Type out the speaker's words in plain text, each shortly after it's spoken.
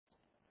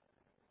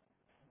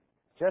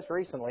Just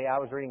recently, I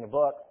was reading a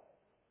book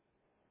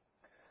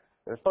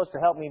that was supposed to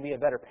help me be a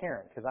better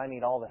parent because I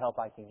need all the help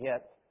I can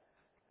get.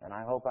 And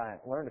I hope I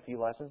learned a few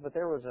lessons. But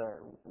there was a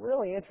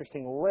really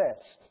interesting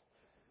list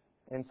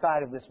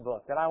inside of this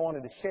book that I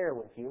wanted to share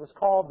with you. It was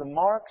called The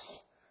Marks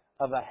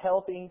of a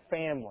Healthy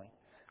Family.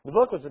 The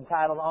book was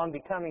entitled On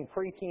Becoming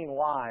Preteen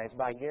Wise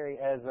by Gary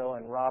Ezzo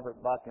and Robert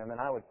Bucknam.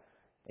 And I would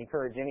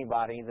encourage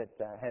anybody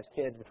that has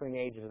kids between the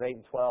ages of 8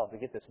 and 12 to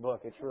get this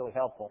book. It's really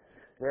helpful.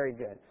 Very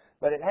good.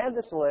 But it had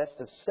this list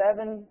of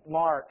 7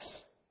 marks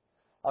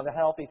of a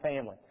healthy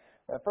family.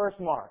 The first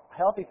mark,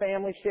 healthy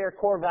families share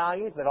core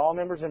values that all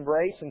members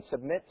embrace and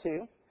submit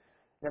to.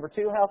 Number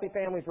 2, healthy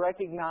families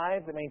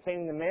recognize that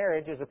maintaining the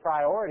marriage is a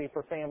priority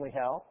for family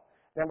health.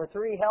 Number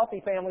 3,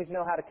 healthy families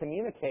know how to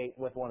communicate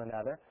with one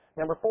another.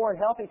 Number 4, in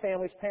healthy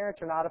families,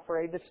 parents are not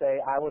afraid to say,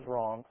 I was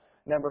wrong.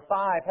 Number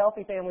 5,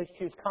 healthy families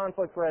choose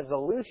conflict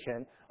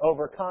resolution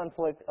over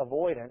conflict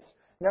avoidance.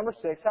 Number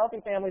 6,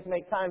 healthy families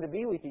make time to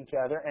be with each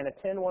other and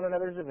attend one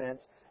another's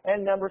events.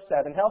 And number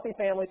 7, healthy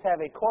families have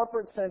a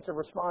corporate sense of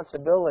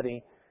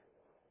responsibility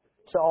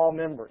to all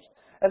members.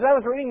 As I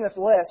was reading this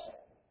list,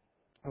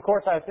 of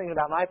course I was thinking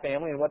about my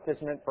family and what this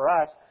meant for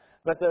us.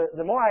 But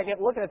the more I get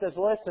looking at this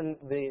list and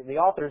the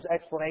author's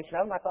explanation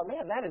of them, I thought,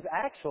 man, that is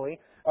actually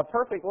a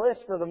perfect list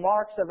for the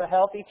marks of a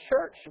healthy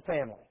church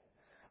family.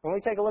 When we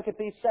take a look at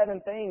these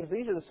 7 things,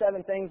 these are the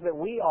 7 things that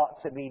we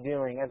ought to be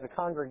doing as a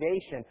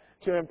congregation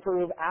to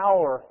improve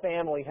our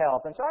family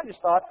health. And so I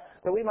just thought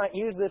that we might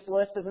use this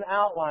list as an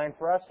outline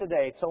for us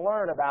today to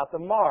learn about the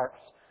marks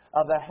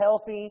of a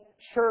healthy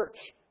church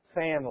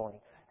family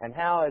and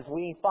how as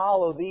we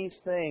follow these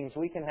things,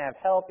 we can have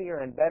healthier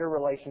and better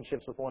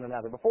relationships with one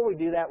another. Before we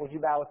do that, would you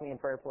bow with me in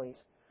prayer, please?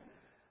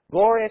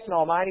 Glorious and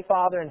almighty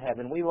Father in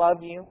heaven, we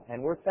love you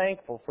and we're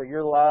thankful for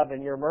your love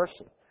and your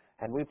mercy.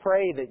 And we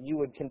pray that you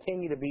would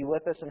continue to be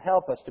with us and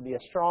help us to be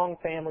a strong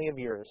family of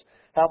yours.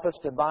 Help us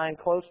to bind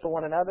close to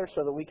one another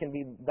so that we can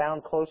be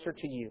bound closer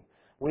to you.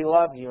 We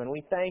love you and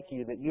we thank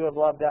you that you have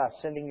loved us,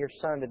 sending your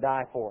Son to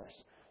die for us.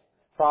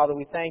 Father,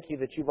 we thank you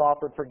that you've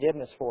offered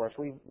forgiveness for us.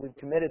 We've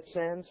committed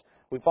sins.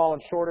 We've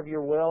fallen short of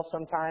your will,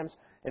 sometimes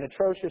in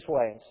atrocious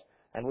ways.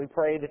 And we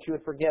pray that you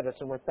would forgive us,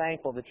 and we're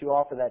thankful that you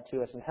offer that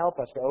to us and help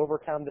us to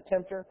overcome the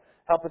tempter.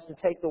 Help us to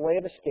take the way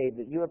of escape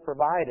that you have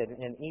provided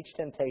in each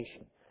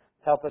temptation.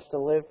 Help us to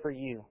live for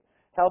you.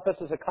 Help us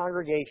as a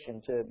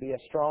congregation to be a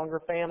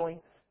stronger family.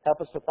 Help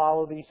us to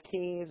follow these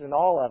keys and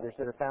all others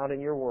that are found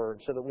in your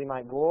word so that we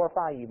might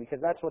glorify you,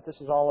 because that's what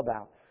this is all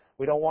about.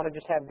 We don't want to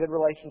just have good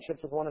relationships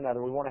with one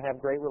another. We want to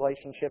have great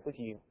relationship with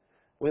you.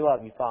 We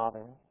love you,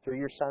 Father. Through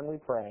your Son we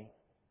pray.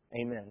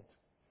 Amen.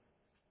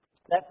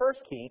 That first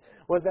key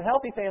was that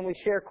healthy families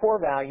share core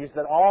values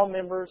that all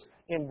members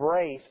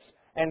embrace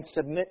and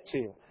submit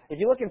to. If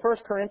you look in 1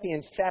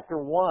 Corinthians chapter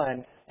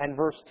 1 and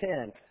verse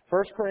 10,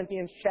 1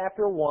 Corinthians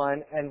chapter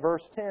 1 and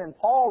verse 10,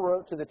 Paul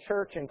wrote to the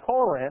church in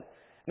Corinth,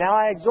 Now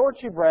I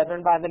exhort you,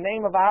 brethren, by the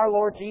name of our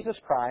Lord Jesus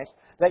Christ,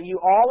 that you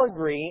all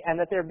agree and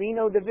that there be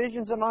no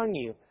divisions among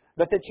you,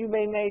 but that you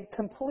may be made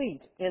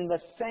complete in the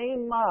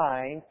same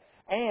mind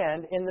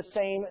and in the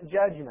same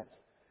judgment.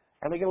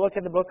 And we can look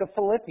at the book of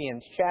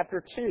Philippians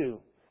chapter 2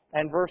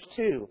 and verse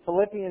 2.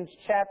 Philippians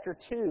chapter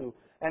 2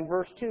 and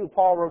verse 2,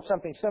 Paul wrote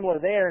something similar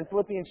there. In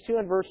Philippians 2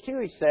 and verse 2,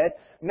 he said,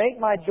 Make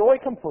my joy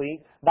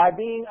complete by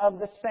being of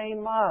the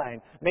same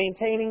mind,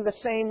 maintaining the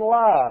same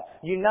love,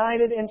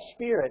 united in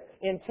spirit,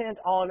 intent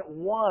on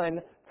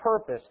one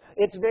purpose.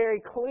 It's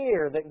very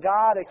clear that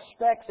God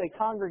expects a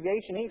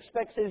congregation, He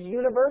expects His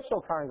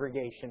universal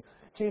congregation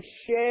to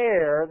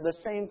share the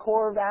same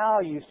core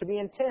values, to be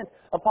intent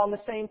upon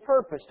the same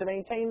purpose, to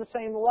maintain the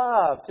same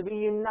love, to be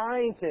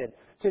united,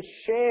 to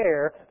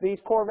share these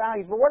core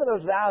values. But what are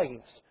those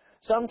values?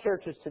 Some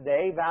churches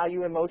today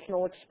value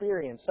emotional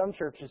experience. Some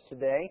churches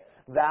today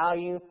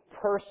value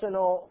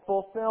personal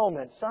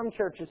fulfillment. Some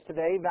churches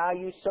today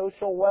value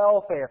social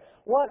welfare.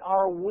 What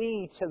are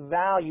we to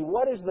value?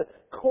 What is the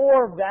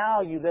core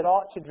value that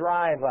ought to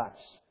drive us?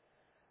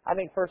 I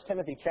think 1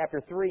 Timothy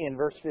chapter 3 and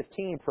verse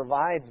 15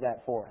 provides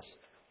that for us.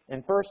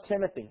 In 1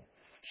 Timothy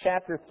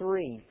chapter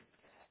 3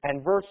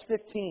 and verse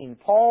 15,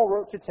 Paul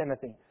wrote to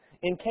Timothy,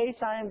 In case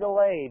I am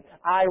delayed,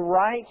 I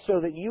write so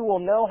that you will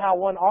know how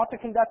one ought to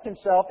conduct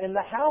himself in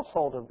the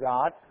household of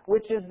God,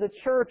 which is the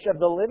church of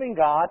the living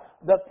God,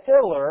 the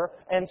pillar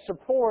and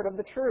support of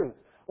the truth.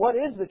 What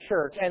is the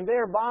church? And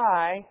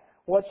thereby,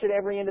 what should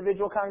every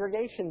individual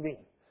congregation be?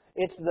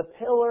 It's the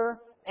pillar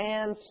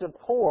and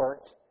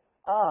support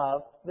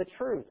of the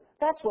truth.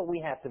 That's what we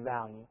have to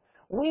value.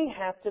 We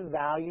have to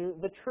value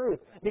the truth.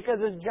 Because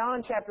as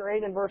John chapter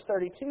 8 and verse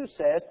 32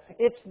 says,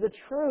 it's the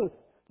truth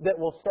that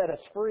will set us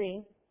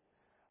free.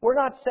 We're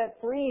not set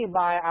free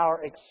by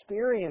our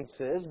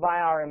experiences, by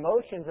our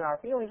emotions and our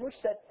feelings. We're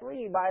set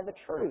free by the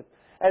truth.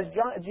 As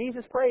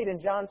Jesus prayed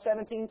in John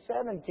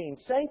 17:17,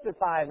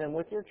 Sanctify them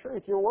with your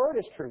truth. Your word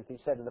is truth, He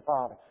said to the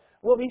Father.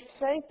 We'll be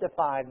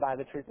sanctified by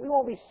the truth. We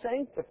won't be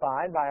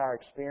sanctified by our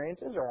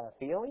experiences or our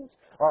feelings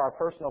or our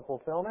personal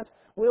fulfillments.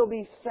 We'll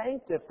be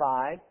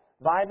sanctified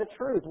by the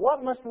truth.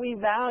 What must we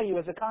value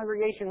as a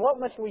congregation? What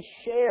must we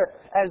share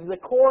as the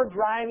core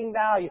driving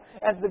value,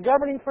 as the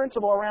governing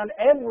principle around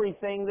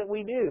everything that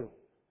we do?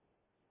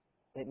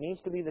 It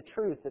needs to be the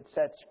truth that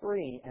sets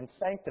free and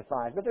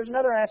sanctifies. But there's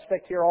another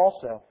aspect here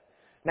also.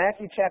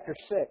 Matthew chapter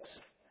 6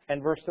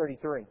 and verse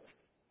 33.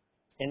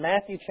 In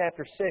Matthew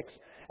chapter 6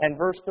 and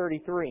verse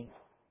 33,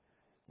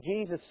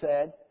 Jesus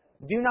said,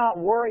 do not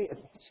worry,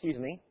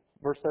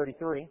 verse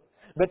 33,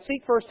 but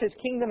seek first His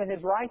kingdom and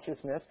His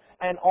righteousness,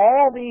 and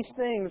all these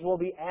things will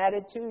be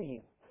added to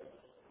you.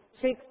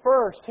 Seek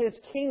first His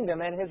kingdom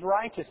and His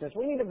righteousness.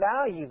 We need to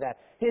value that.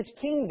 His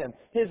kingdom,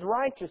 His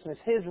righteousness,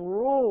 His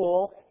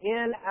rule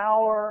in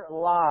our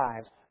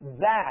lives.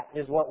 That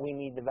is what we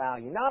need to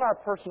value. Not our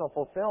personal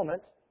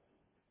fulfillment,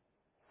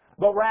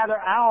 but rather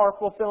our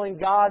fulfilling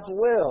God's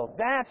will.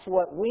 That's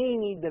what we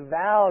need to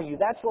value.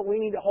 That's what we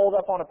need to hold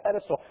up on a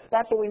pedestal.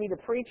 That's what we need to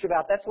preach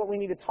about. That's what we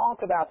need to talk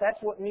about. That's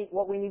what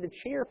we need to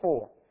cheer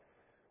for.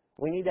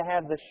 We need to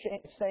have the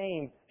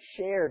same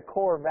shared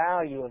core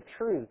value of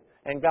truth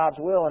and God's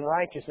will and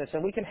righteousness.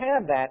 And we can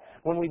have that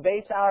when we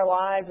base our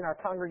lives and our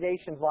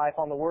congregation's life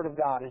on the Word of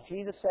God. As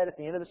Jesus said at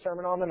the end of the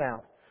Sermon on the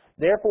Mount,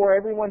 therefore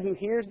everyone who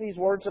hears these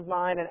words of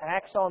mine and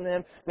acts on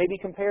them may be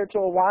compared to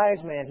a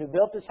wise man who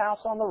built his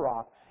house on the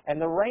rock. And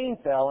the rain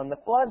fell, and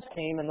the floods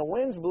came, and the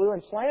winds blew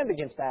and slammed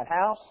against that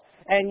house,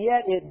 and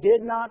yet it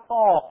did not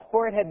fall,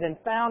 for it had been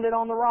founded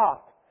on the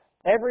rock.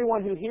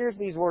 Everyone who hears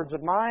these words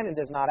of mine and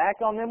does not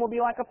act on them will be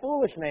like a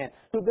foolish man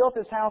who built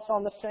his house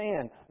on the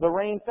sand. The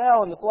rain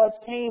fell, and the floods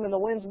came, and the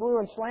winds blew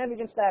and slammed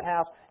against that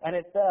house, and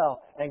it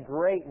fell, and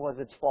great was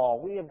its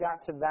fall. We have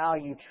got to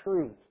value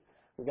truth.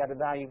 We've got to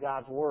value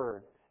God's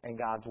Word and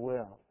God's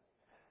will.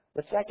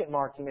 The second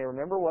mark, you may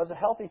remember, was a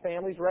healthy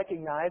families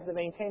recognize that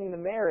maintaining the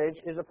marriage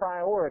is a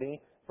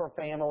priority for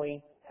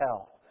family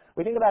health.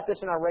 We think about this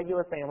in our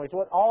regular families.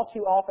 What all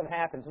too often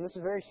happens, and this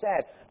is very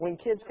sad, when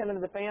kids come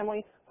into the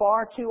family,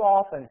 far too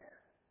often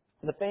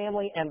the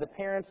family and the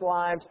parents'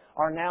 lives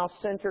are now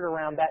centered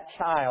around that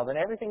child, and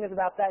everything is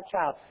about that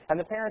child. And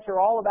the parents are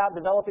all about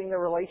developing their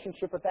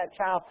relationship with that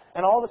child,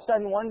 and all of a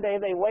sudden one day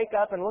they wake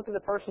up and look at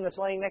the person that's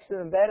laying next to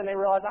them in bed and they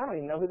realize, I don't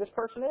even know who this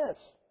person is.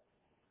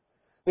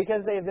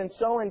 Because they have been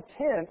so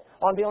intent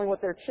on dealing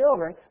with their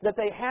children that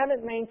they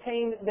haven't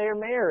maintained their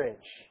marriage.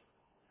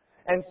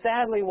 And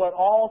sadly, what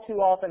all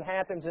too often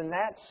happens in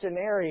that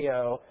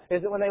scenario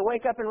is that when they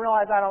wake up and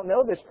realize, I don't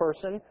know this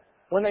person,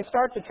 when they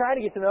start to try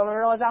to get to know them, they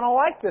realize, I don't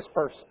like this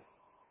person.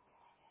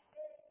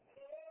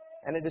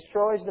 And it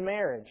destroys the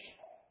marriage.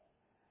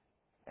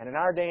 And in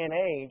our day and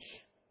age,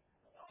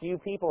 few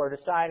people are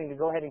deciding to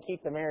go ahead and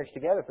keep the marriage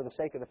together for the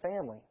sake of the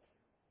family.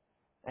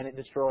 And it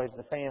destroys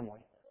the family.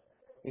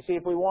 You see,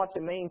 if we want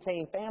to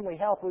maintain family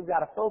health, we've got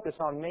to focus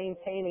on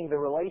maintaining the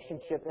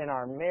relationship in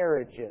our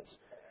marriages.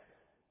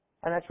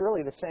 And that's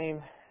really the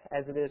same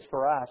as it is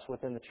for us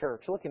within the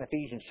church. Look in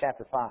Ephesians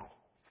chapter 5.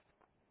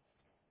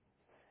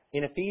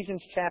 In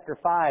Ephesians chapter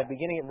 5,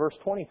 beginning at verse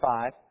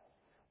 25,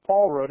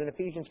 Paul wrote in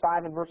Ephesians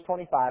 5 and verse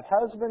 25,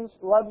 Husbands,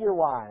 love your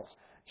wives,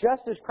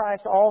 just as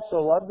Christ also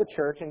loved the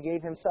church and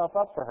gave Himself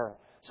up for her,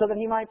 so that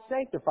He might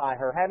sanctify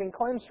her, having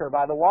cleansed her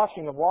by the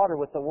washing of water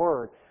with the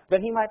Word,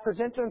 that He might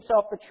present to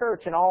Himself the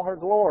church in all her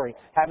glory,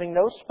 having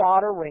no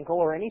spot or wrinkle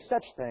or any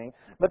such thing,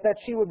 but that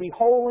she would be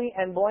holy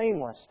and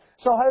blameless.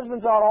 So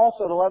husbands ought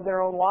also to love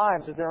their own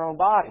wives as their own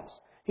bodies.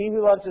 He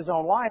who loves his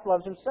own wife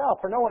loves himself,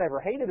 for no one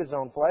ever hated his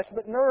own flesh,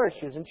 but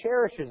nourishes and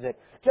cherishes it,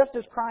 just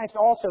as Christ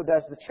also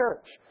does the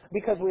church,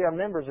 because we are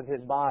members of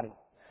His body.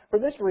 For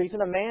this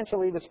reason, a man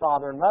shall leave his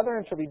father and mother,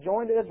 and shall be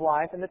joined to his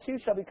wife, and the two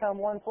shall become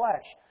one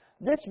flesh.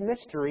 This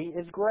mystery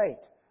is great,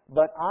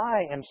 but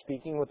I am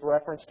speaking with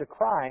reference to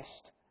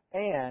Christ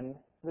and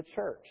the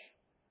church.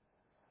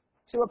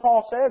 See, what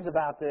Paul says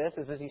about this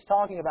is, as he's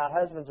talking about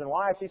husbands and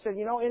wives, he says,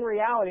 in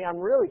reality, I'm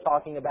really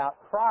talking about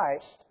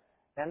Christ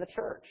and the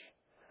church.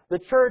 The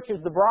church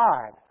is the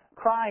bride.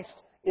 Christ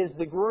is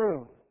the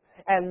groom.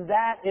 And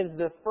that is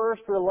the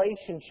first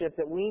relationship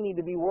that we need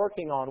to be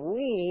working on.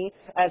 We,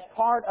 as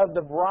part of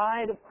the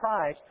bride of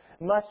Christ,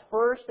 must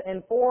first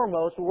and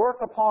foremost work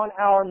upon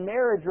our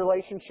marriage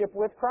relationship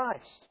with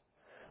Christ.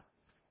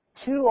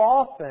 Too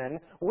often,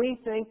 we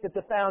think that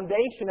the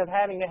foundation of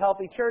having a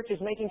healthy church is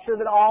making sure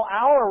that all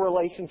our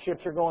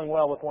relationships are going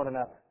well with one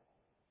another.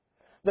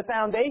 The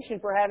foundation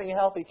for having a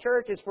healthy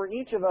church is for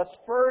each of us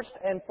first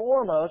and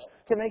foremost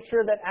to make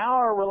sure that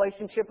our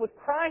relationship with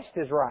Christ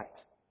is right.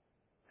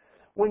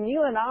 When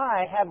you and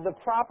I have the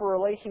proper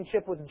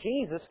relationship with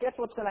Jesus, guess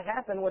what's going to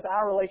happen with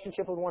our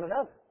relationship with one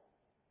another?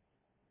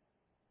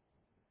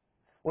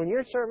 When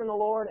you're serving the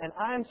Lord and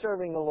I'm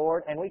serving the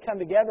Lord and we come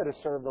together to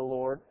serve the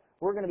Lord,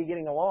 we're going to be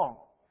getting along.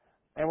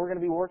 And we're going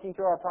to be working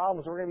through our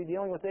problems. We're going to be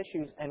dealing with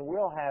issues, and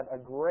we'll have a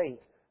great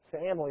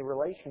family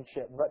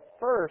relationship. But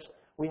first,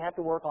 we have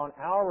to work on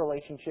our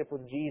relationship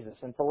with Jesus.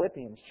 In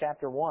Philippians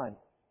chapter 1.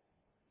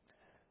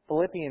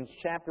 Philippians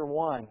chapter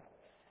 1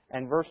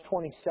 and verse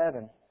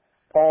 27.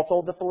 Paul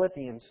told the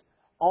Philippians,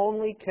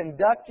 Only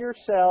conduct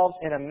yourselves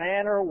in a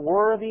manner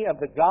worthy of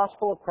the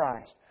gospel of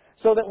Christ,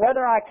 so that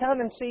whether I come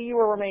and see you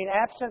or remain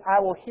absent, I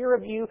will hear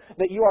of you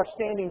that you are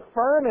standing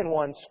firm in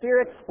one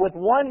spirit, with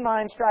one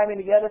mind striving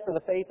together for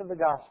the faith of the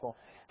gospel.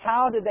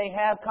 How did they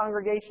have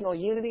congregational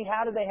unity?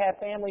 How did they have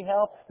family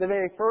health? The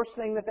very first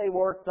thing that they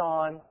worked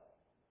on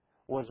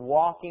was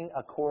walking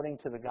according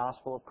to the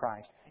gospel of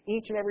Christ.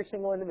 Each and every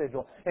single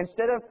individual.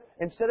 Instead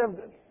of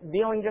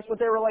dealing just with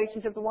their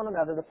relationship to one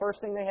another, the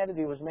first thing they had to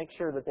do was make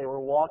sure that they were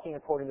walking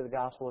according to the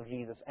gospel of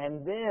Jesus.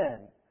 And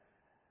then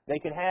they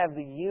could have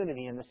the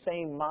unity and the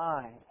same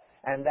mind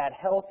and that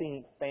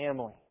healthy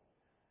family.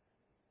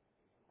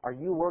 Are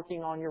you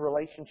working on your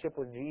relationship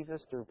with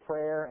Jesus through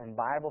prayer and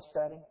Bible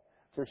study,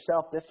 through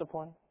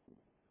self-discipline?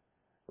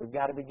 We've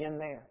got to begin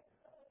there.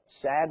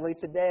 Sadly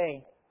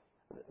today,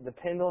 the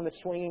pendulum is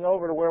swinging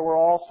over to where we're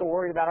all so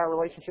worried about our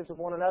relationships with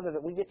one another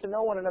that we get to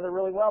know one another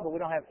really well, but we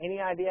don't have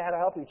any idea how to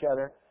help each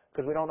other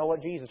because we don't know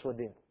what Jesus would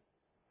do.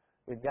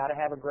 We've got to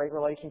have a great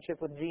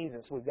relationship with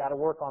Jesus. We've got to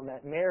work on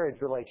that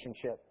marriage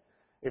relationship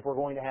if we're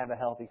going to have a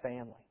healthy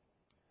family.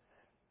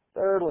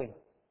 Thirdly,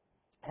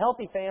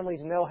 healthy families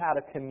know how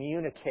to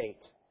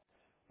communicate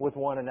with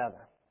one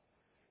another.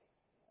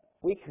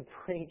 We could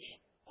preach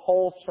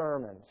whole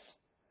sermons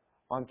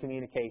on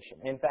communication.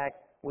 In fact,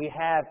 we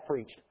have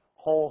preached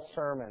whole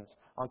sermons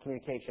on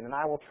communication. And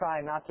I will try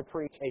not to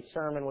preach a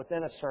sermon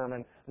within a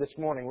sermon this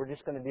morning. We're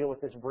just going to deal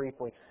with this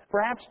briefly.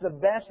 Perhaps the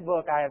best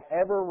book I have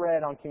ever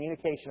read on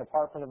communication,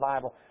 apart from the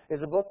Bible,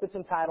 is a book that's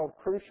entitled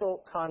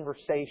Crucial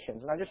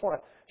Conversations. And I just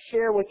want to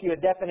share with you a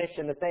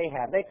definition that they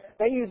have.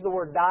 They use the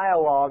word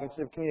dialogue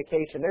instead of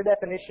communication. Their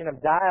definition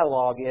of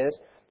dialogue is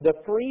the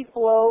free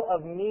flow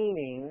of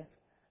meaning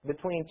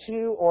between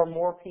two or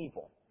more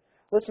people.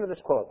 Listen to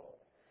this quote.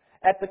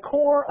 At the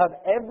core of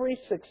every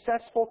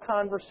successful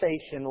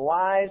conversation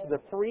lies the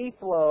free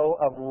flow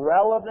of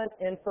relevant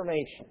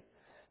information.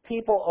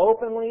 People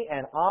openly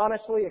and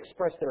honestly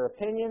express their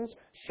opinions,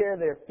 share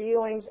their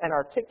feelings, and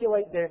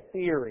articulate their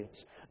theories.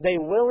 They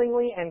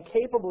willingly and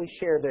capably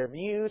share their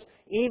views,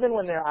 even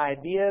when their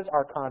ideas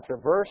are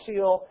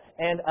controversial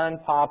and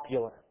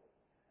unpopular.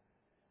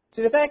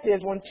 See, the fact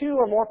is, when two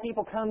or more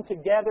people come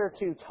together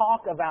to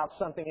talk about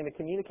something and to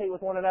communicate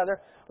with one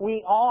another,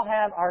 we all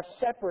have our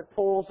separate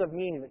pools of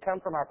meaning that come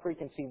from our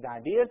preconceived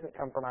ideas, that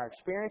come from our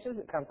experiences,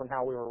 that come from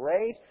how we were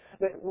raised.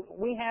 That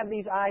we have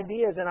these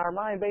ideas in our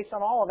mind based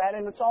on all of that,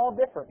 and it's all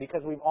different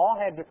because we've all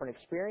had different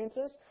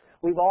experiences.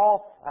 We've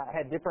all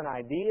had different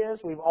ideas.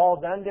 We've all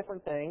done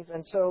different things,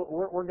 and so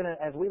we're going to,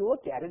 as we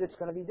look at it, it's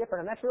going to be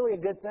different, and that's really a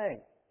good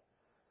thing.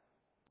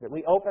 That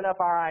we open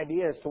up our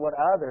ideas to what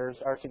others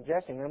are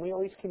suggesting, and we at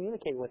least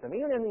communicate with them.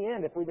 Even in the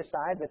end, if we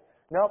decide that,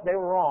 nope, they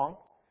were wrong,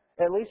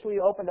 at least we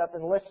opened up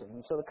and listened.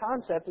 And so the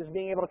concept is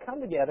being able to come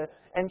together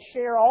and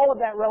share all of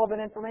that relevant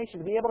information,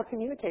 to be able to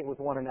communicate with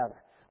one another.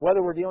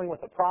 Whether we're dealing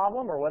with a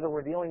problem or whether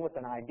we're dealing with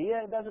an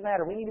idea, it doesn't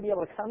matter. We need to be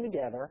able to come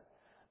together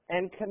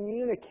and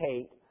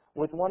communicate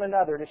with one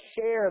another, to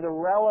share the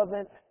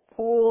relevant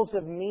pools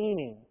of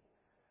meaning,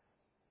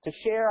 to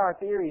share our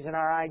theories and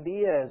our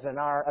ideas and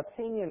our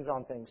opinions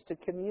on things, to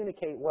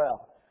communicate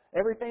well.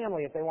 Every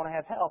family, if they want to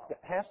have health,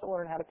 has to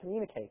learn how to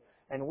communicate,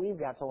 and we've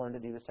got to learn to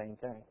do the same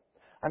thing.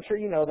 I'm sure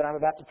you know that I'm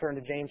about to turn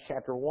to James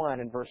chapter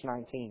 1 and verse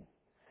 19.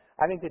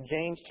 I think that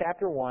James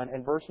chapter 1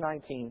 and verse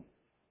 19,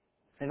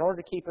 in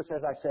order to keep us,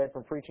 as I said,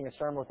 from preaching a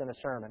sermon within a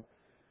sermon,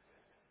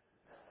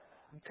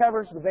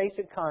 covers the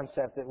basic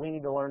concept that we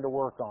need to learn to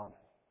work on.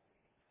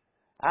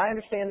 I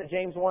understand that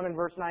James 1 and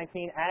verse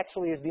 19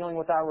 actually is dealing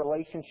with our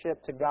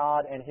relationship to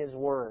God and His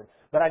Word.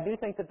 But I do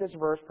think that this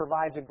verse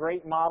provides a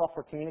great model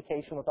for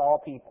communication with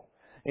all people.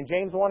 In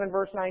James 1 and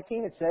verse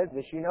 19 it says,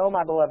 "This you know,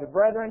 my beloved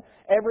brethren,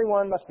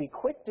 everyone must be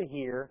quick to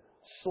hear,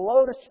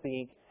 slow to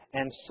speak,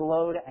 and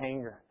slow to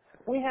anger."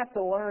 We have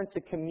to learn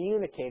to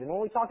communicate. And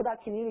when we talk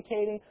about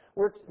communicating,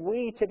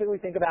 we typically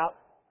think about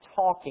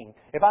talking.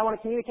 If I want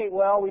to communicate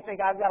well, we think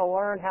I've got to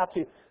learn how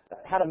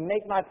to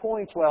make my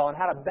points well and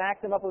how to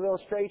back them up with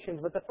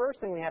illustrations. But the first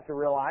thing we have to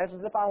realize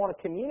is if I want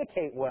to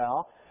communicate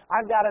well,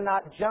 I've got to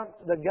not jump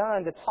the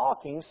gun to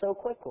talking so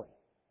quickly.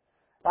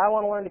 If I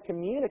want to learn to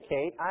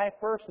communicate, I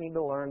first need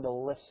to learn to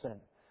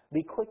listen.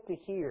 Be quick to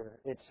hear,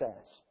 it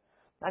says.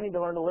 I need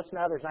to learn to listen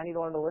to others. I need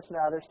to learn to listen to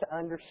others to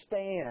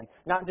understand,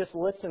 not just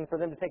listen for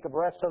them to take a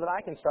breath so that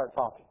I can start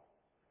talking.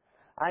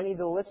 I need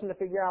to listen to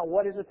figure out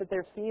what is it that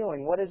they're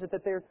feeling, what is it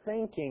that they're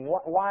thinking,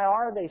 why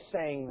are they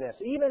saying this?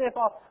 Even if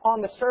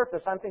on the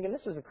surface I'm thinking,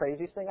 this is the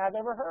craziest thing I've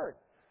ever heard.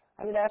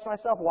 I need to ask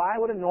myself, why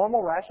would a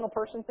normal, rational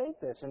person think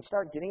this? And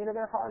start getting into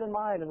their heart and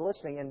mind and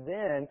listening, and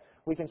then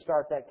we can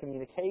start that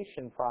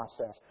communication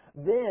process.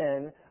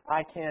 Then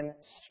I can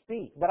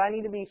speak, but I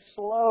need to be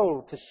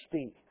slow to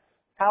speak.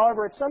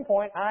 However, at some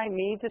point, I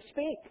need to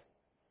speak.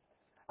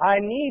 I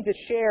need to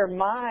share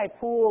my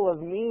pool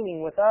of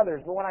meaning with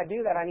others. But when I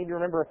do that, I need to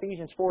remember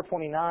Ephesians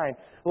 4:29.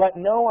 "Let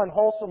no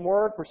unwholesome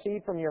word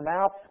proceed from your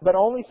mouth, but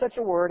only such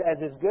a word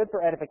as is good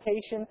for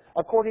edification,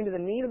 according to the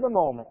need of the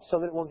moment, so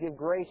that it will give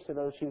grace to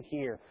those who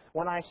hear."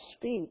 When I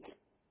speak,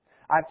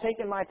 I've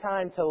taken my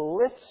time to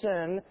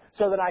listen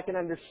so that I can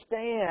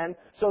understand,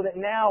 so that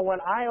now when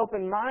I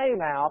open my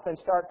mouth and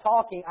start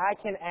talking, I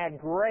can add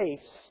grace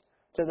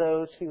to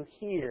those who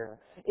hear.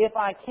 If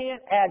I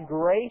can't add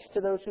grace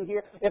to those who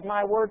hear, if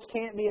my words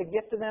can't be a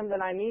gift to them,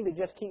 then I need to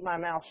just keep my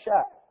mouth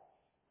shut.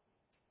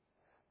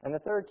 And the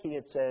third key,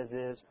 it says,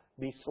 is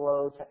be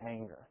slow to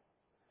anger.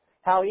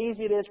 How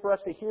easy it is for us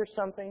to hear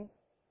something,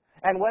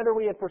 and whether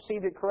we have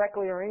perceived it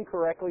correctly or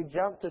incorrectly,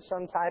 jump to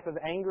some type of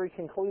angry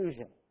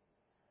conclusion.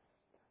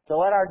 To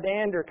let our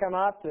dander come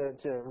up,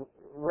 to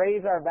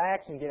raise our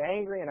backs and get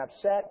angry and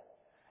upset,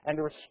 and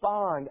to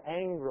respond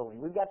angrily.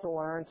 We've got to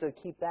learn to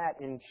keep that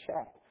in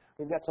check.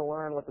 We've got to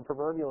learn what the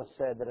proverbial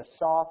said, that a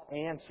soft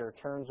answer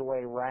turns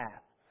away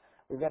wrath.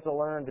 We've got to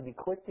learn to be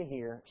quick to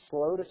hear,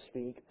 slow to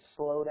speak,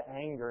 slow to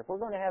anger. If we're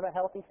going to have a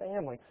healthy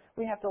family,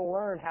 we have to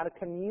learn how to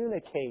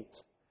communicate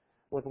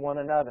with one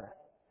another.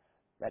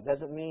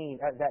 That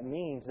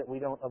means that we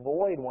don't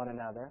avoid one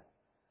another,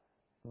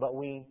 but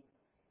we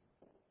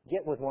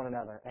get with one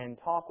another and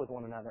talk with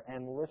one another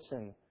and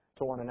listen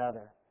to one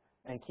another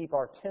and keep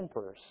our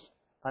tempers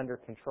under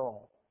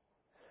control.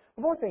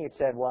 The fourth thing it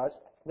said was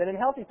that in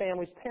healthy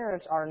families,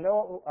 parents are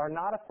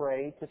not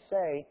afraid to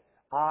say,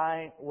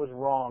 I was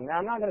wrong. Now,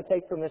 I'm not going to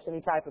take from this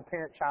any type of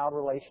parent-child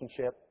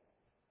relationship,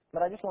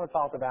 but I just want to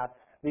talk about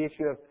the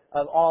issue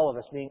of all of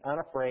us being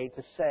unafraid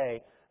to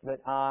say that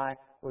I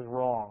was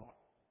wrong.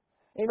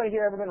 Anybody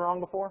here ever been wrong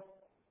before?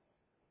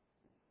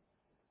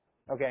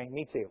 Okay,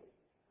 me too.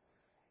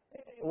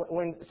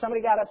 When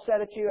somebody got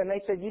upset at you and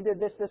they said, you did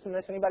this, this, and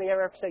this, anybody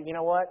ever say, you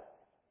know what?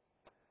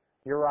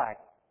 You're right.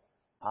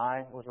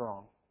 I was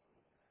wrong.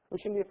 We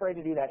shouldn't be afraid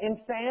to do that. In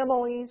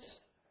families,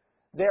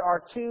 there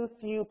are too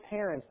few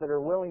parents that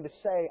are willing to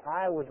say,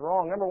 I was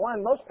wrong. Number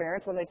one, most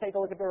parents, when they take a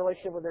look at their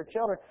relationship with their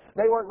children,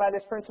 they work by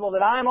this principle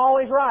that I'm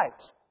always right.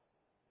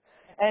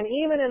 And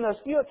even in those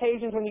few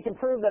occasions when you can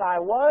prove that I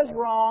was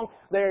wrong,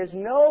 there is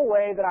no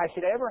way that I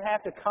should ever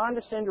have to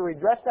condescend to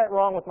redress that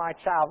wrong with my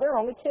child. They're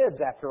only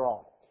kids, after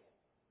all.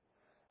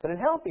 But in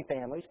healthy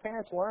families,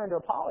 parents learn to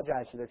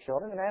apologize to their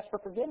children and ask for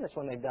forgiveness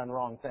when they've done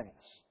wrong things.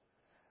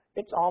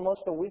 It's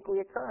almost a weekly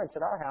occurrence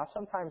at our house,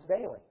 sometimes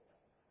daily.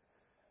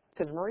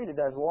 Because Marita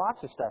does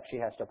lots of stuff she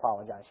has to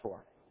apologize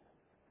for.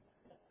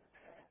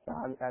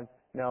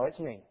 No, it's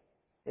me.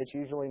 It's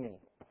usually me.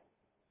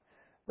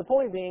 The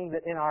point being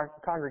that in our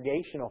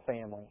congregational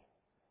family,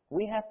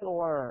 we have to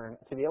learn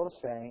to be able to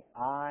say,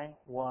 I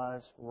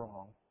was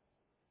wrong.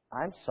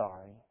 I'm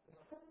sorry.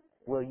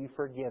 Will you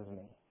forgive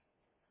me?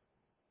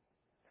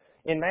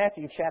 In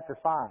Matthew chapter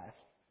 5,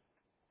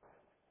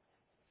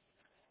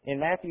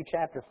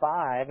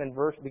 and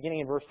beginning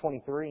in verse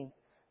 23,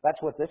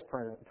 that's what this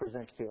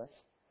presents to us.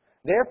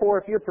 Therefore,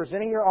 if you're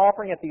presenting your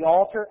offering at the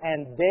altar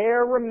and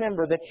there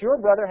remember that your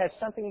brother has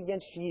something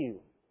against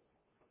you.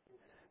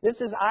 This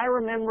is, I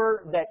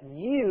remember that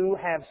you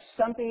have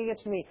something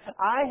against me.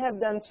 I have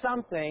done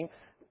something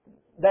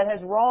that has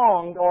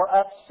wronged or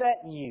upset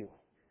you.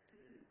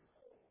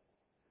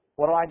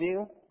 What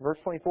do? Verse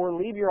 24,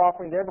 leave your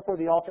offering there before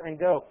the altar and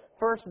go.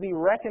 First be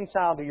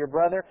reconciled to your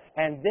brother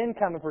and then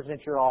come and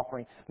present your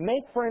offering.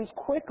 Make friends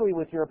quickly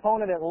with your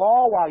opponent at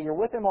law while you're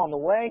with him on the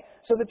way,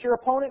 so that your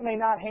opponent may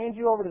not hand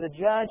you over to the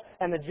judge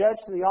and the judge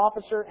to the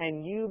officer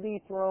and you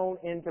be thrown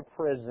into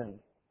prison.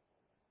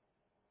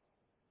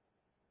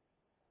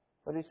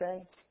 What did he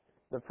say?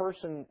 The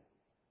person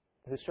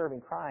who's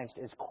serving Christ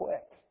is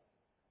quick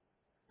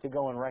to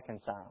go and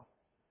reconcile.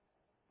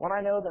 When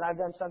I know that I've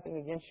done something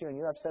against you and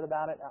you're upset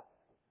about it,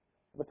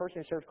 the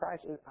person who serves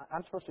Christ,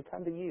 I'm supposed to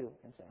come to you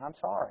and say, I'm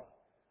sorry.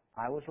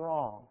 I was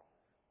wrong.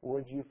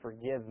 Would you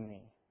forgive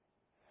me?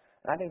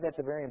 And I think that's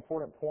a very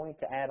important point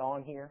to add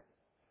on here.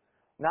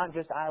 Not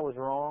just I was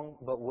wrong,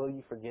 but will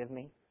you forgive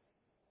me?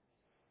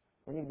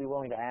 We need to be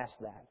willing to ask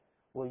that.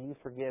 Will you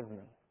forgive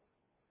me?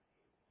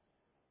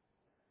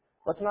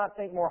 Let's not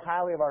think more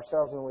highly of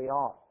ourselves than we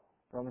ought.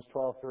 Romans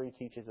 12:3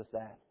 teaches us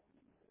that.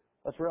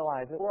 Let's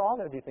realize that we're all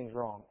going to do things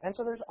wrong. And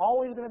so there's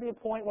always going to be a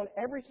point when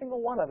every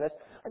single one of us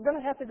are going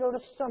to have to go to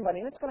somebody,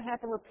 and it's going to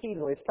happen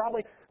repeatedly.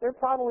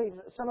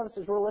 Some of us,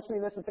 as we're listening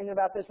to this and thinking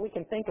about this, we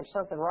can think of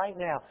something right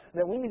now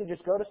that we need to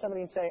just go to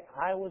somebody and say,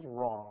 I was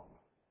wrong.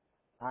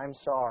 I'm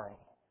sorry.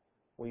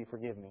 Will you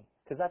forgive me?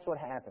 Because that's what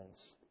happens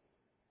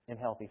in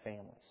healthy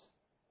families.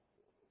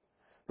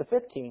 The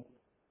fifth key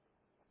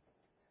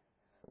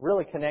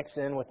really connects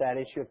in with that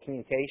issue of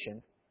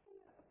communication.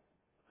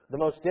 The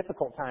most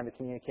difficult time to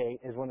communicate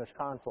is when there's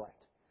conflict.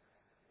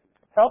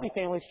 Healthy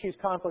families choose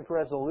conflict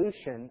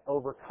resolution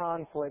over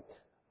conflict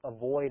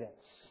avoidance.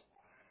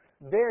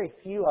 Very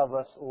few of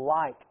us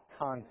like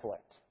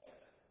conflict.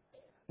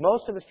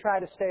 Most of us try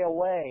to stay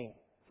away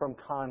from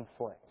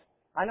conflict.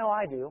 I know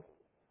I do.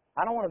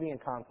 I don't want to be in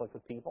conflict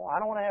with people. I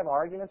don't want to have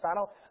arguments. I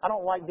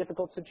don't like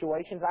difficult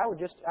situations. I would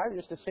just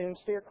as soon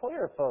steer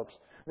clear of folks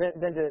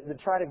than to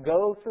try to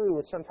go through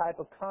with some type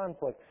of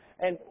conflict.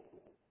 And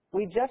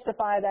we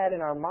justify that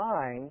in our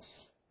minds,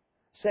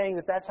 saying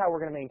that that's how we're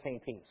going to maintain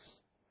peace.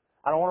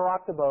 I don't want to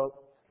rock the boat.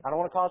 I don't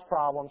want to cause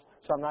problems,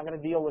 so I'm not going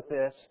to deal with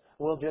this.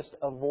 We'll just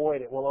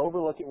avoid it. We'll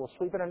overlook it. We'll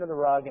sweep it under the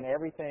rug, and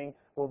everything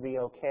will be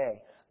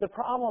okay. The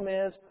problem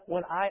is,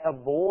 when I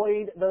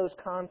avoid those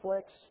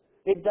conflicts,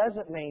 it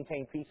doesn't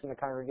maintain peace in the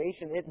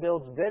congregation. It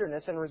builds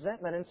bitterness and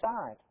resentment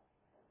inside.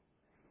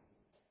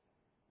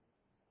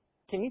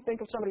 Can you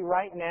think of somebody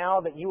right now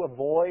that you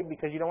avoid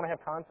because you don't want to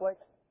have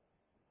conflict?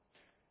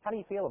 How do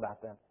you feel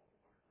about them?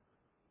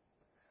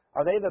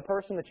 Are they the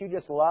person that you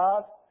just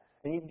love?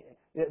 And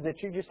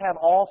that you just have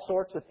all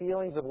sorts of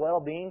feelings of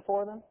well-being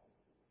for them?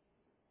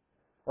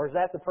 Or is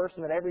that the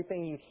person that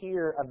everything you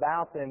hear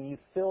about them, you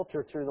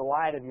filter through the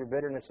light of your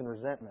bitterness and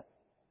resentment?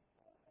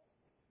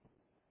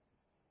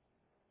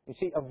 You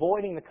see,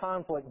 avoiding the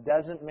conflict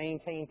doesn't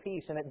maintain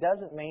peace, and it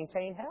doesn't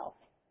maintain health.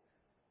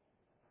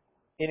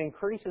 It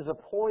increases a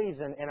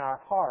poison in our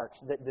hearts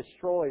that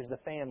destroys the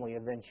family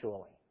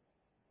eventually.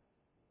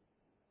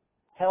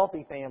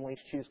 Healthy families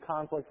choose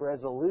conflict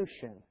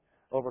resolution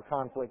over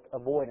conflict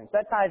avoidance.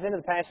 That ties into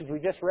the passage we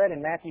just read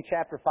in Matthew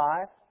chapter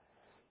 5.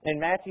 In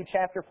Matthew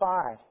chapter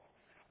 5,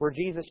 where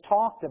Jesus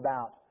talked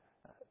about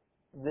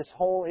this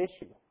whole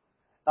issue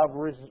of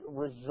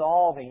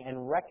resolving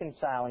and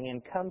reconciling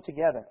and come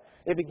together.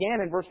 It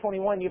began in verse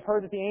 21, "You've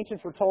heard that the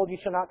ancients were told you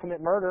shall not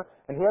commit murder,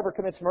 and whoever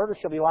commits murder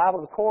shall be liable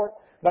to the court.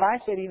 But I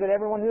say to you that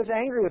everyone who is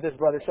angry with his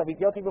brother shall be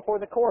guilty before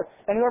the court.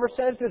 And whoever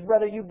says to his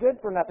brother, you good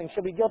for nothing,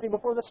 shall be guilty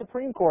before the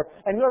Supreme Court.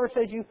 And whoever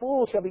says, you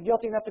fool, shall be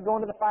guilty enough to go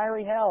into the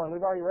fiery hell." And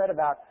we've already read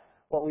about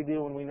what we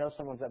do when we know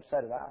someone's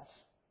upset at us.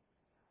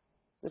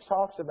 This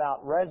talks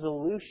about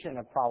resolution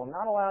of problem,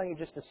 not allowing you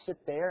just to sit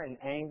there in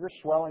anger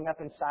swelling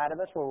up inside of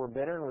us where we're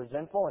bitter and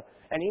resentful.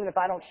 And even if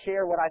I don't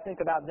share what I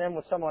think about them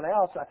with someone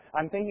else,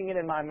 I'm thinking it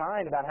in my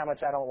mind about how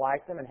much I don't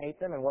like them and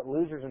hate them and what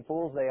losers and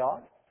fools they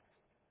are.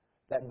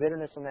 That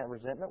bitterness and that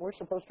resentment, we're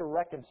supposed to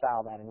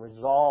reconcile that and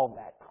resolve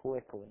that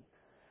quickly.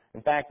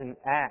 In fact, in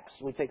Acts,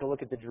 we take a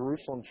look at the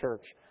Jerusalem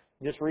church.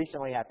 Just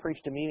recently, I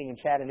preached a meeting in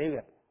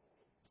Chattanooga.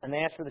 And they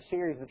asked for the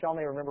series, which y'all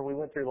may remember we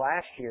went through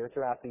last year,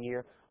 throughout the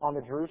year, on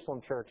the Jerusalem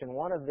church. And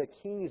one of the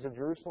keys of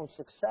Jerusalem's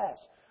success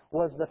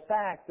was the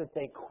fact that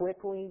they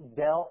quickly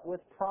dealt with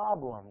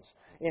problems.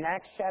 In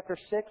Acts chapter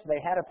 6, they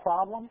had a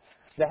problem.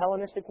 The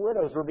Hellenistic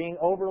widows were being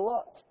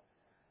overlooked.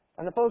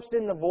 And the folks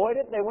didn't avoid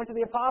it. They went to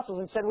the apostles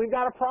and said, we've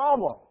got a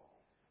problem.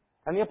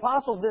 And the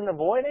apostles didn't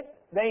avoid it.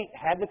 They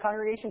had the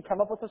congregation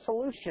come up with a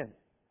solution.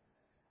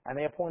 And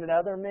they appointed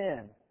other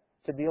men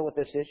to deal with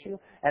this issue.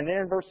 And then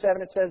in verse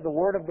 7 it says, the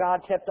word of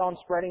God kept on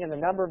spreading and the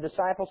number of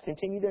disciples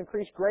continued to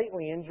increase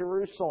greatly in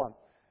Jerusalem.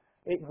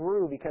 It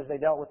grew because they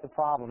dealt with the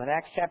problem. In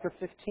Acts chapter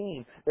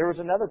 15, there was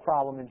another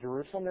problem in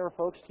Jerusalem. There were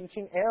folks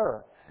teaching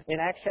error. In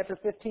Acts chapter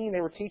 15,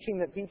 they were teaching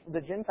that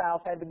the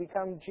Gentiles had to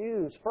become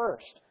Jews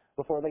first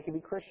before they could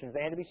be Christians.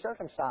 They had to be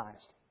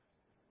circumcised.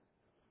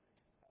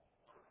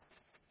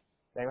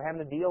 They were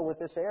having to deal with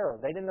this error.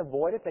 They didn't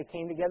avoid it. They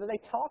came together. They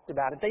talked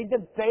about it. They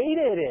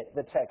debated it,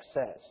 the text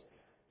says.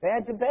 They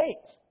had debate,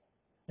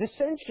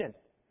 dissension,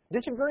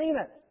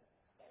 disagreement.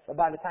 But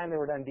by the time they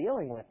were done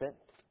dealing with it,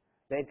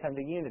 they'd come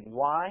to unity.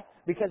 Why?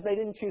 Because they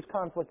didn't choose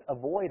conflict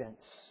avoidance.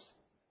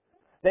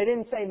 They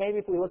didn't say, maybe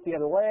if we look the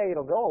other way,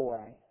 it'll go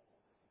away.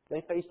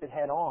 They faced it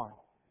head on,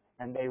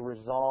 and they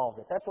resolved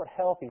it. That's what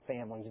healthy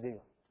families do.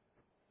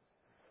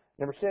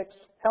 Number 6,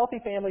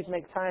 healthy families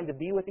make time to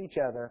be with each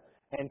other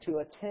and to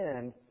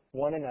attend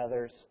one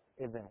another's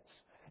events.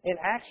 In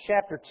Acts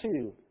chapter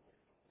 2,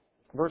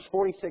 verse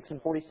 46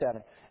 and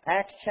 47.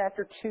 Acts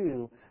chapter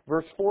 2,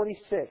 verse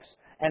 46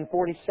 and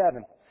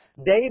 47.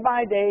 Day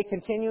by day,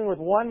 continuing with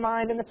one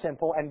mind in the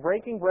temple and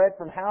breaking bread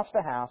from house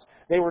to house,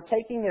 they were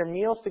taking their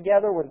meals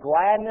together with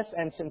gladness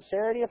and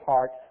sincerity of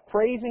heart,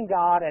 praising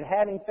God and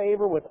having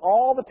favor with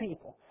all the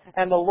people.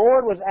 And the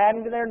Lord was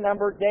adding to their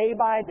number day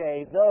by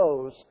day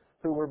those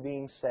who were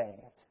being saved.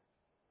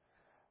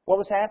 What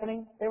was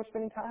happening? They were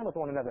spending time with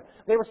one another.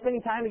 They were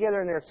spending time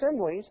together in their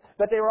assemblies,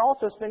 but they were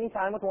also spending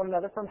time with one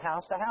another from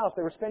house to house.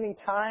 They were spending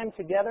time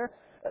together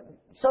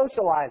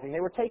socializing. They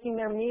were taking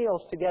their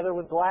meals together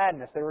with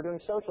gladness. They were doing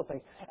social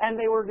things. And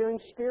they were doing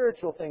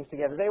spiritual things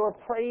together. They were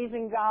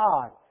praising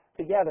God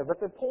together. But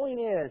the point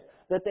is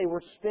that they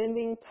were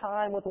spending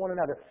time with one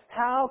another.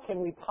 How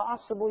can we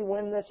possibly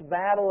win this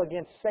battle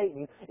against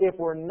Satan if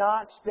we're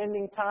not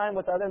spending time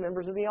with other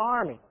members of the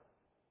army?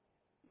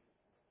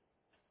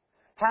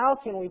 How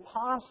can we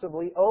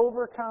possibly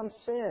overcome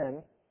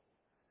sin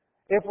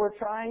if we're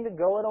trying to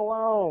go it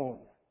alone?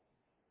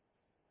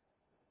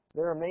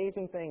 There are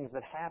amazing things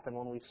that happen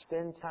when we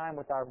spend time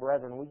with our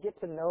brethren. We get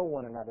to know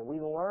one another.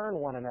 We learn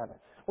one another.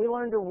 We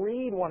learn to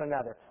read one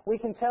another. We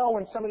can tell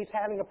when somebody's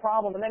having a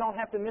problem and they don't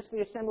have to miss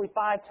the assembly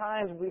 5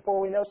 times before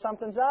we know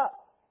something's up.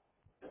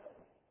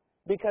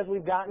 Because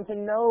we've gotten to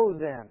know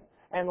them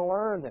and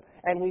learn them.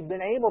 And we've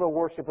been able to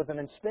worship with them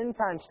and spend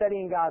time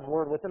studying God's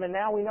Word with them. And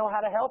now we know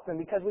how to help them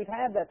because we've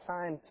had that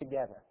time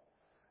together.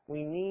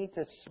 We need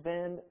to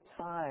spend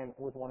time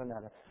with one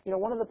another. You know,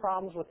 one of the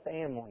problems with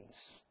families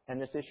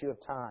and this issue of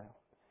time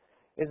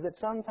is that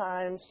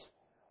sometimes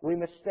we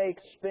mistake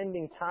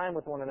spending time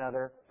with one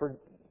another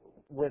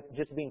with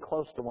just being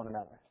close to one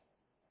another.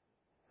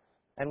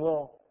 and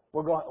we'll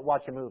go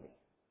watch a movie.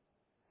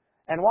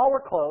 And while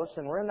we're close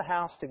and we're in the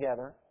house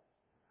together,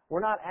 we're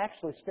not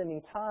actually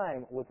spending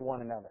time with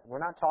one another. We're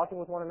not talking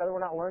with one another. We're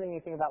not learning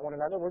anything about one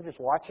another. We're just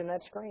watching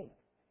that screen.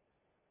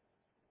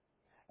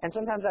 And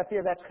sometimes I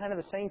fear that's kind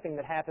of the same thing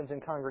that happens in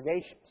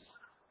congregations,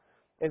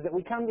 is that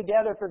we come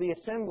together for the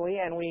assembly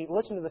and we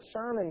listen to the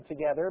sermon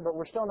together, but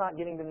we're still not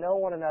getting to know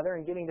one another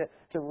and getting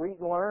to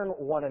relearn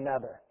one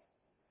another.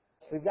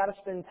 We've got to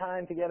spend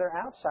time together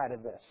outside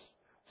of this,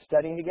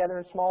 studying together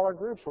in smaller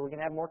groups where we can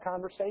have more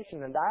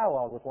conversation and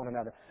dialogue with one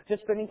another.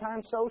 Just spending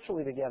time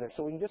socially together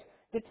so we can just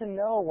get to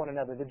know one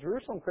another. The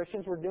Jerusalem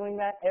Christians were doing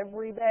that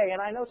every day.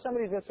 And I know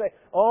somebody's going to say,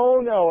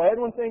 oh no,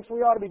 Edwin thinks we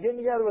ought to be getting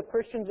together with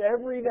Christians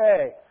every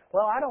day.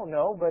 Well, I don't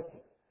know, but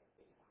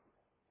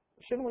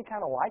shouldn't we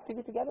kind of like to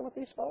get together with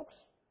these folks?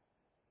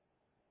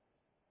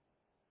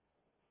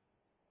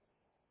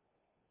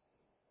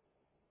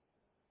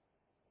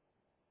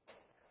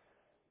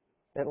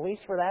 At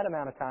least for that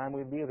amount of time,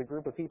 we'd be with a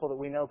group of people that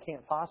we know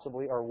can't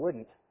possibly or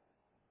wouldn't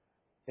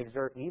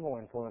exert evil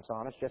influence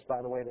on us just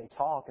by the way they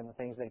talk and the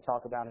things they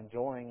talk about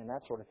enjoying and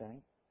that sort of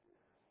thing.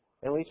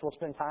 At least we'll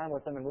spend time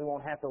with them and we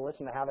won't have to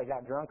listen to how they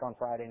got drunk on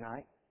Friday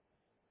night.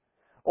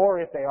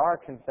 Or if they are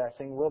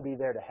confessing, we'll be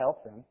there to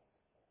help them.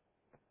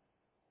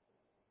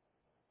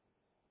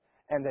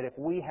 And that if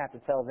we have to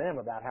tell them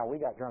about how we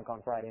got drunk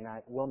on Friday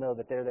night, we'll know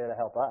that they're there to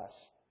help us.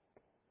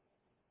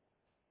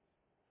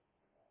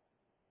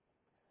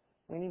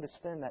 We need to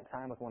spend that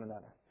time with one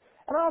another.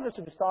 And I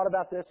just thought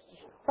about this,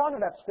 talking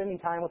about spending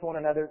time with one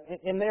another.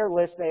 In their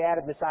list, they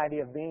added this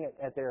idea of being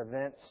at their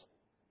events.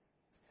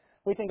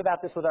 We think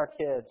about this with our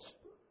kids.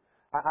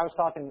 I was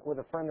talking with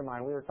a friend of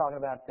mine. We were talking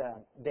about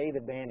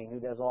David Banning, who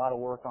does a lot of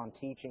work on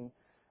teaching.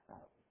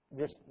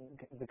 Just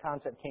the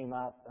concept came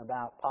up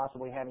about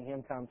possibly having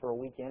him come for a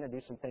weekend and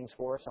do some things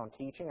for us on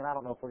teaching. And I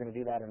don't know if we're going to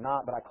do that or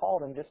not, but I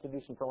called him just to do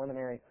some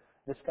preliminary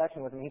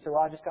discussion with him. He said,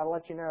 well, I just got to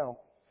let you know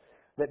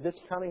that this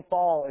coming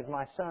fall is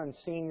my son's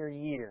senior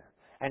year.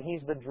 And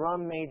he's the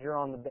drum major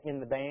in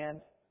the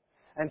band.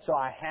 And so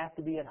I have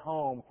to be at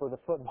home for the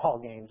football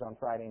games on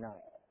Friday night.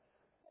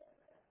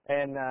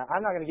 And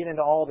I'm not going to get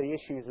into all the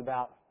issues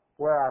about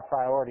where our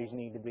priorities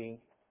need to be.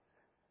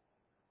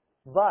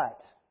 But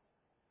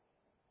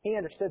he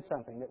understood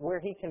something, that where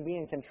he can be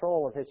in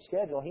control of his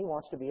schedule, he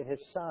wants to be at his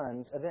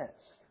son's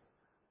events.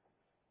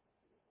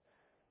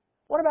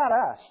 What about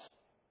us?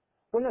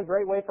 Wouldn't a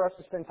great way for us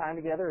to spend time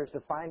together is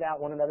to find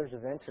out one another's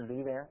events and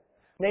be there?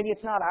 Maybe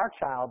it's not our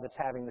child that's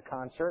having the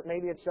concert.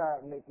 Maybe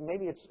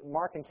it's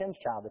Mark and Tim's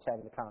child that's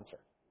having the concert,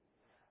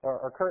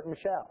 or Kurt and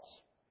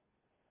Michelle's.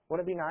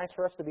 Wouldn't it be nice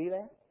for us to be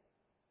there?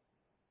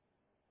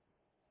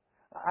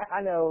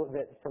 I know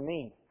that for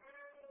me,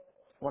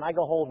 when I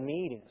go hold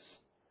meetings,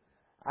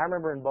 I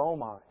remember in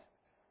Beaumont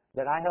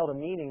that I held a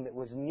meeting that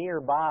was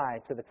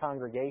nearby to the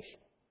congregation.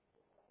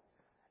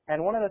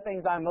 And one of the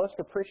things I most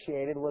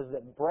appreciated was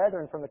that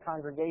brethren from the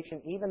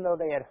congregation, even though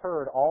they had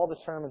heard all the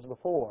sermons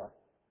before,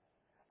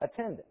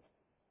 attended.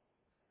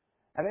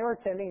 And they were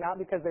attending not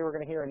because they were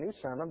going to hear a new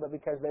sermon, but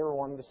because they were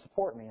wanting to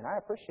support me, and I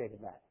appreciated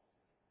that.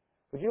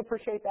 Would you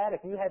appreciate that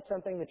if you had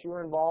something that you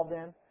were involved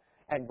in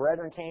and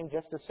brethren came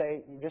just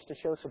to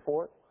show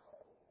support?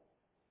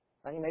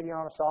 I mean, maybe you're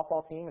on a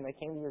softball team and they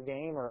came to your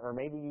game, or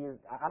maybe you're,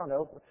 I don't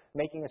know,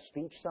 making a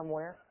speech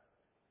somewhere.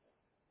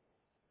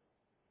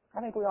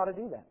 I think we ought to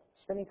do that.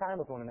 Spending time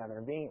with one another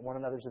and being at one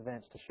another's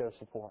events to show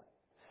support.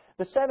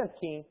 The seventh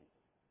key,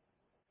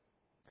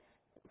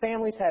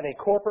 families have a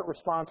corporate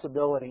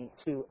responsibility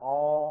to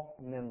all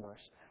members.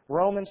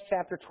 Romans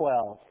chapter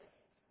 12.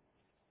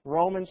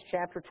 Romans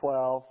chapter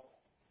 12.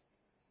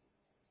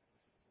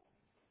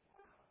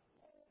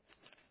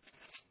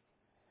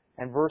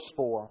 And verse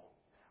 4.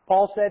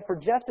 Paul said, for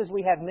just as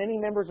we have many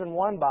members in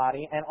one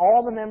body, and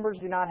all the members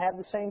do not have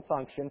the same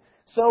function,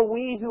 so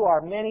we who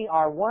are many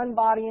are one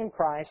body in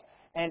Christ,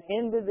 and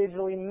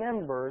individually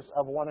members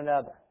of one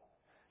another.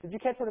 Did you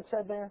catch what it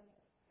said there?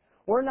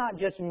 We're not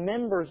just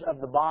members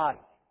of the body.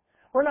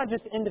 We're not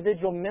just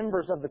individual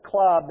members of the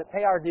club that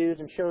pay our dues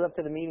and show up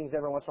to the meetings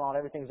every once in a while and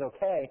everything's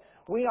okay.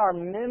 We are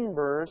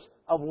members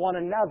of one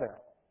another.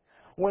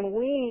 When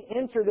we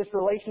enter this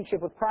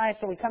relationship with Christ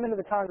and we come into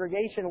the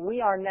congregation,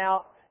 we are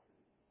now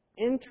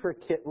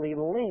intricately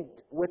linked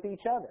with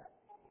each other.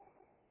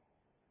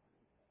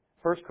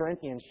 1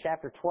 Corinthians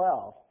chapter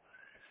 12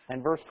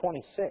 and verse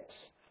 26.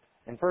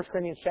 And 1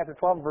 Corinthians chapter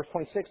 12 and verse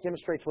 26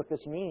 demonstrates what this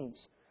means.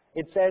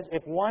 It says,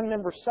 if one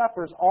member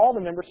suffers, all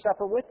the members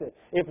suffer with it.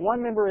 If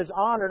one member is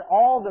honored,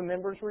 all the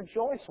members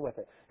rejoice with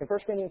it. In 1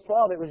 Corinthians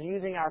 12, it was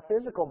using our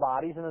physical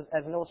bodies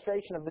as an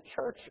illustration of the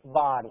church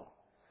body.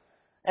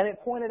 And it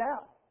pointed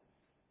out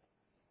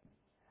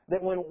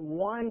that when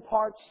one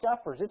part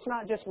suffers, it's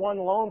not just one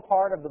lone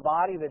part of the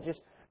body that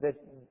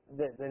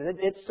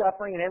it's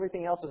suffering and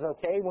everything else is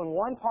okay. When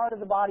one part of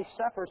the body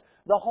suffers,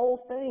 the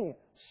whole thing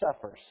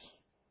suffers.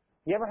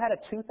 You ever had a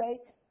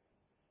toothache?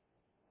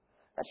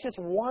 That's just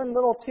one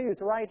little tooth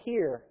right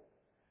here.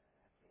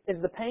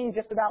 Is the pain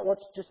just about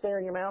what's just there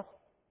in your mouth?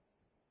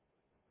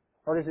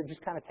 Or does it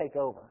just kind of take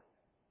over?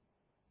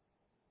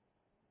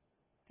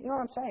 You know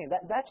what I'm saying?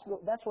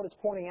 That's what it's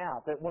pointing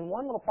out, that when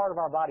one little part of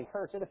our body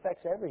hurts, it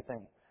affects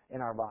everything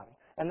in our body.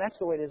 And that's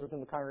the way it is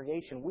within the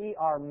congregation. We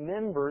are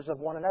members of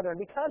one another. And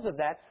because of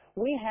that,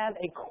 we have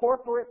a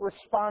corporate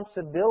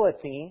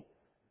responsibility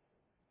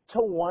to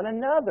one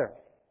another.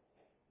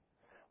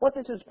 What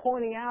this is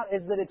pointing out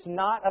is that it's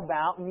not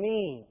about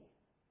me.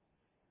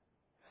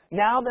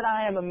 Now that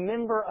I am a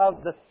member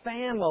of the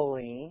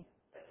family,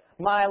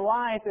 my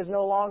life is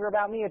no longer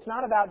about me. It's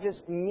not about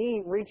just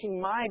me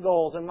reaching my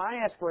goals and my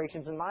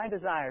aspirations and my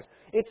desires.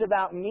 It's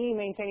about me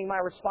maintaining my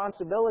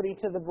responsibility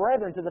to the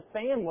brethren, to the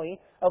family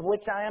of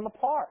which I am a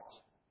part.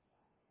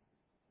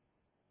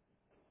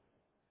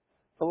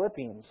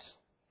 Philippians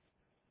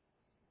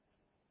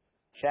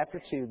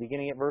chapter 2,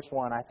 beginning at verse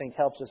 1, I think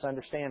helps us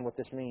understand what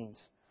this means.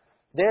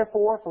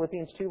 Therefore,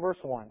 Philippians 2, verse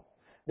 1,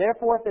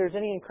 therefore, if there is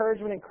any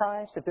encouragement in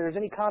Christ, if there is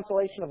any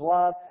consolation of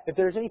love, if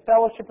there is any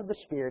fellowship of the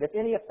Spirit, if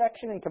any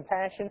affection and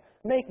compassion,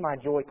 make my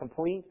joy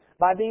complete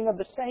by being of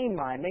the same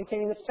mind,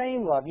 maintaining the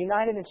same love,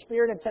 united in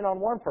spirit, intent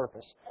on one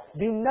purpose.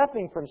 Do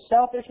nothing from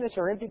selfishness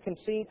or empty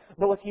conceit,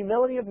 but with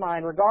humility of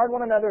mind, regard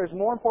one another as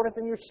more important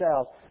than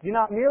yourselves. Do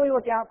not merely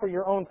look out for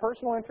your own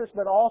personal interests,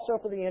 but also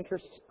for the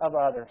interests of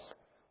others.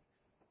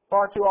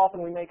 Far too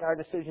often we make our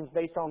decisions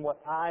based on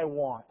what I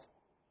want.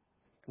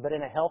 But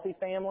in a healthy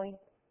family,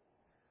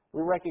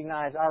 we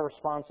recognize our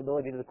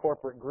responsibility to the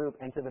corporate group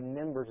and to the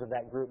members of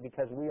that group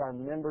because we are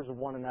members of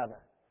one another.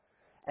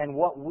 And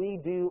what we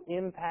do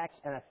impacts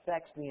and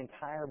affects the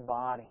entire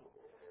body.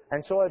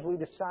 And so as we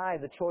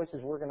decide the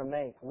choices we're going to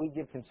make, we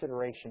give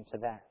consideration to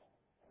that.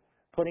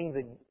 Putting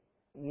the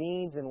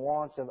needs and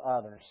wants of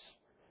others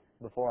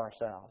before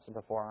ourselves and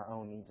before our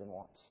own needs and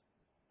wants.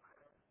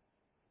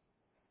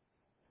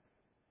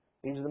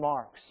 These are the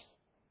marks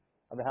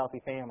of the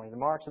healthy family, the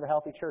marks of the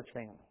healthy church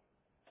family.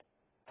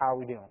 How are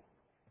we doing?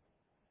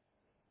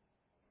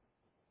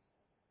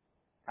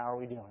 How are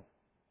we doing?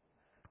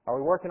 Are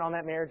we working on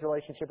that marriage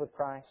relationship with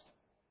Christ?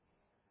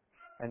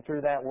 And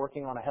through that,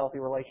 working on a healthy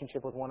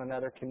relationship with one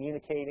another,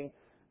 communicating,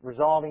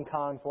 resolving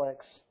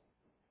conflicts,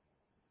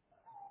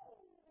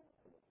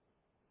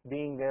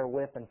 being there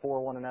with and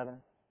for one another?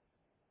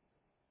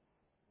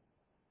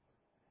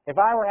 If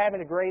I were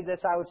having to grade this,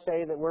 I would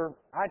say that we're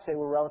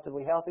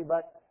relatively healthy,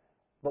 but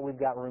we've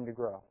got room to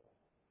grow.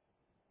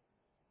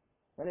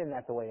 And isn't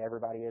that the way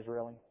everybody is,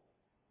 really?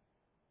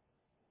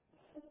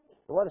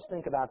 So let us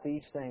think about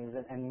these things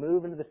and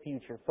move into the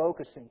future,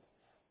 focusing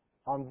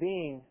on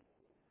being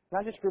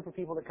not just a group of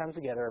people that comes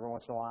together every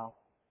once in a while,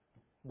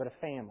 but a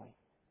family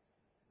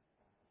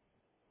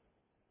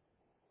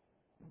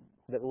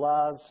that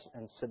loves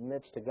and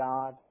submits to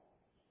God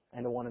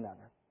and to one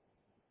another.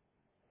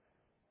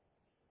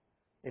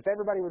 If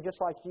everybody were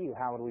just like you,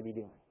 how would we be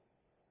doing?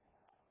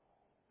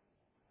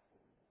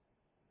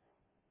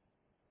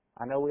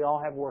 I know we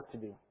all have work to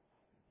do.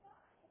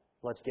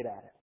 Let's get at it.